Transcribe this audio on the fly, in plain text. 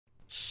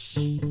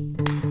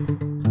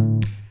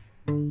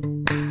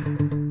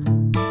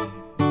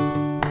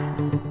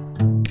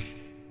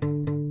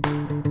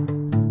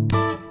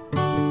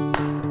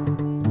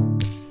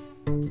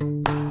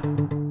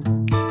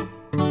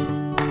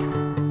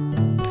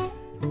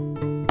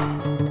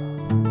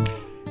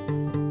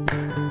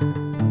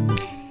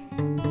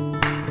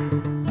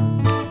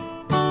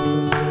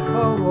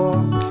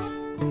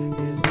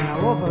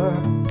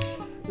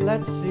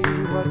Let's see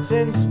what's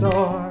in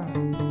store.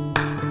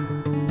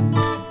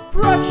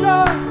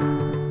 Pressure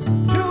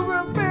to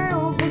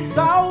rebuild the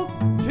South,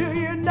 to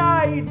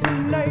unite the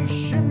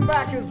nation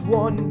back as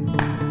one.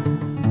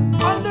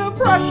 Under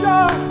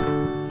pressure,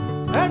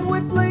 and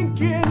with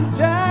Lincoln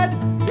dead,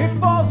 it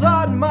falls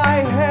on my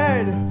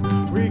head.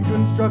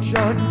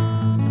 Reconstruction,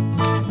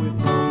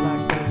 with all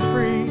black folks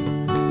free,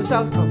 the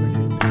South covered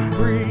in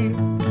debris.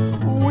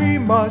 We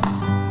must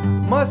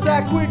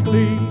act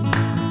quickly.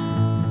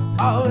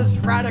 Us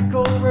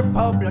radical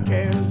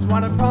Republicans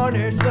want to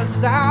punish the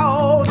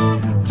South,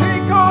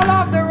 take all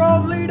of their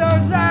old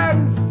leaders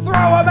and throw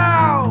them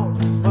out.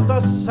 But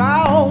the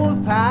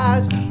South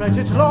has pledged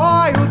its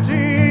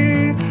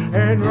loyalty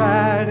and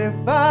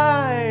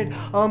ratified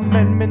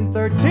Amendment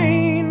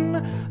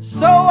 13.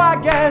 So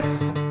I guess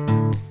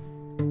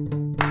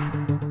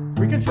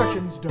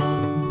Reconstruction's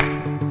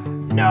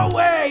done. No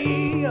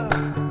way!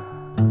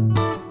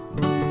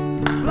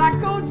 Black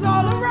coats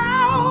all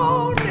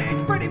around,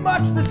 it's pretty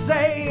much the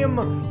same.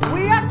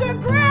 We have to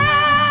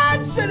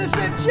grant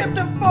citizenship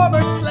to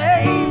former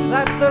slaves.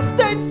 That's the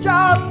state's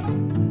job,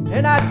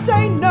 and I'd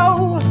say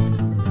no.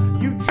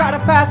 You try to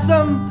pass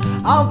them,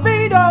 I'll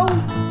veto.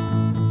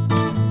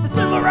 The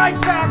Civil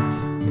Rights Act,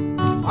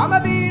 I'm a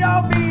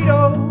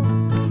veto.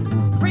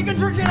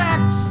 Reconstruction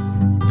Acts,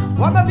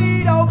 I'm a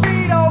veto.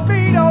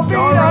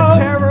 You're a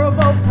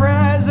terrible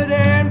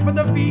president for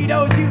the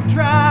vetoes you've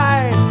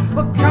tried,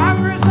 but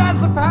Congress has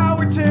the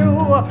power to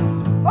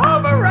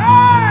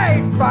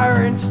override.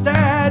 Fire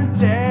instead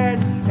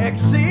and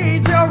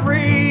exceeds your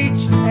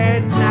reach,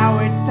 and now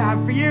it's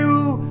time for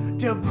you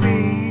to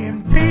be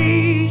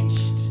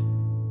impeached.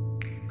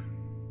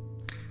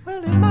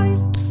 Well, it might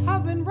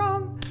have been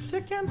wrong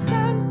to Ken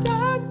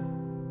Stanton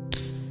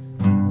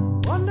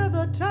under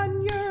the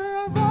tenure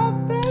of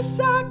office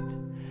act,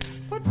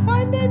 but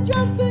finding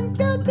Johnson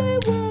guilty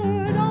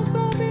would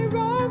also be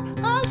wrong.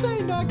 I'll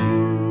say not guilty.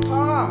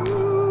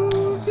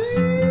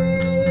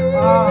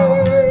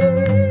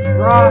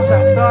 Ross,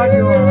 I thought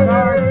you were on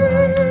our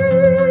side.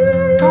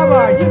 Come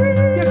on, you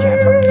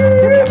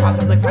can't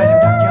possibly find him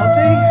not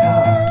guilty.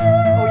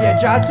 Oh yeah,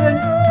 Johnson?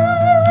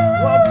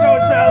 Well,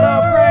 don't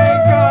celebrate,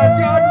 cause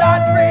you're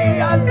not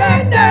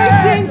re-elected.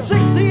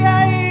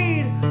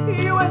 1868,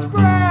 U.S.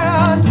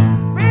 Grant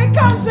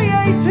becomes the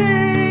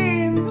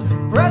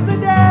 18th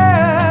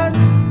president.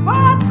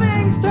 But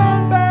things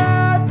turn bad.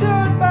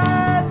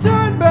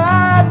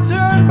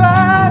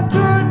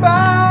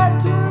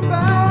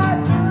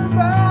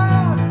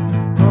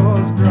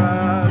 Those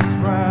Grant's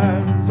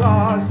friends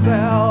are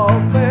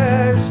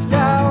selfish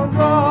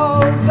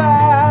scoundrels,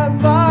 and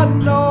the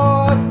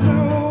North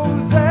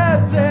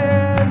loses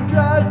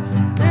interest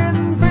in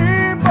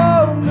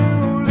people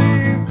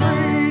newly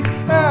freed,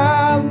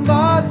 and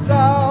the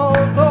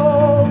South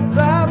holds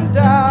them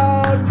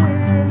down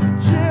with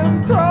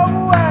Jim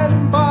Crow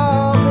and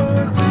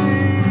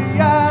poverty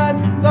and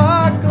the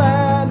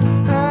Klan,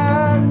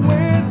 and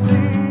with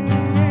the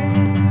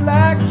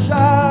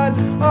election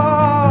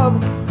of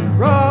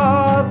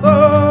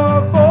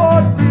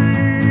Rutherford B.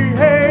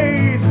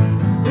 Hayes.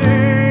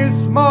 This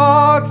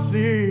marks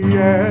the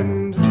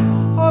end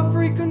of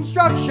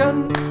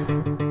Reconstruction.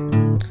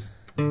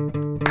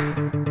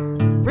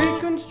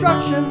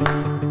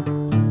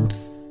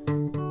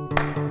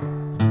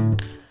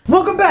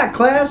 Welcome back,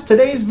 class.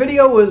 Today's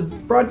video was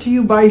brought to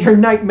you by your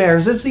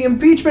nightmares. It's the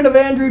impeachment of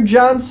Andrew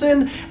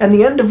Johnson and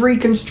the end of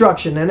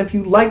Reconstruction. And if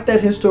you like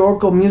that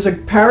historical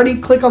music parody,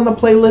 click on the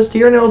playlist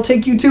here and it'll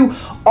take you to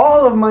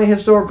all of my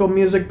historical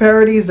music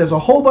parodies. There's a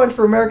whole bunch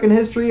for American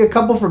history, a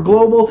couple for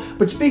global.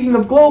 But speaking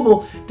of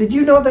global, did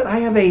you know that I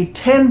have a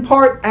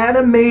 10-part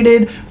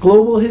animated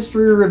global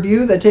history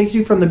review that takes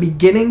you from the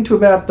beginning to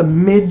about the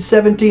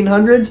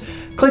mid-1700s?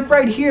 Click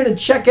right here to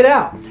check it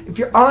out. If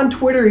you're on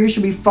Twitter, you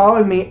should be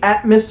following me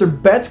at Mr.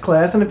 Betts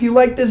Class, and if you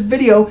like this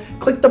video,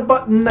 click the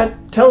button that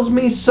tells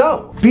me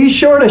so. Be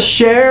sure to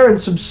share and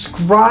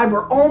subscribe.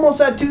 We're almost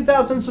at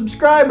 2,000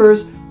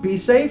 subscribers. Be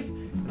safe,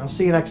 and I'll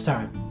see you next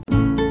time.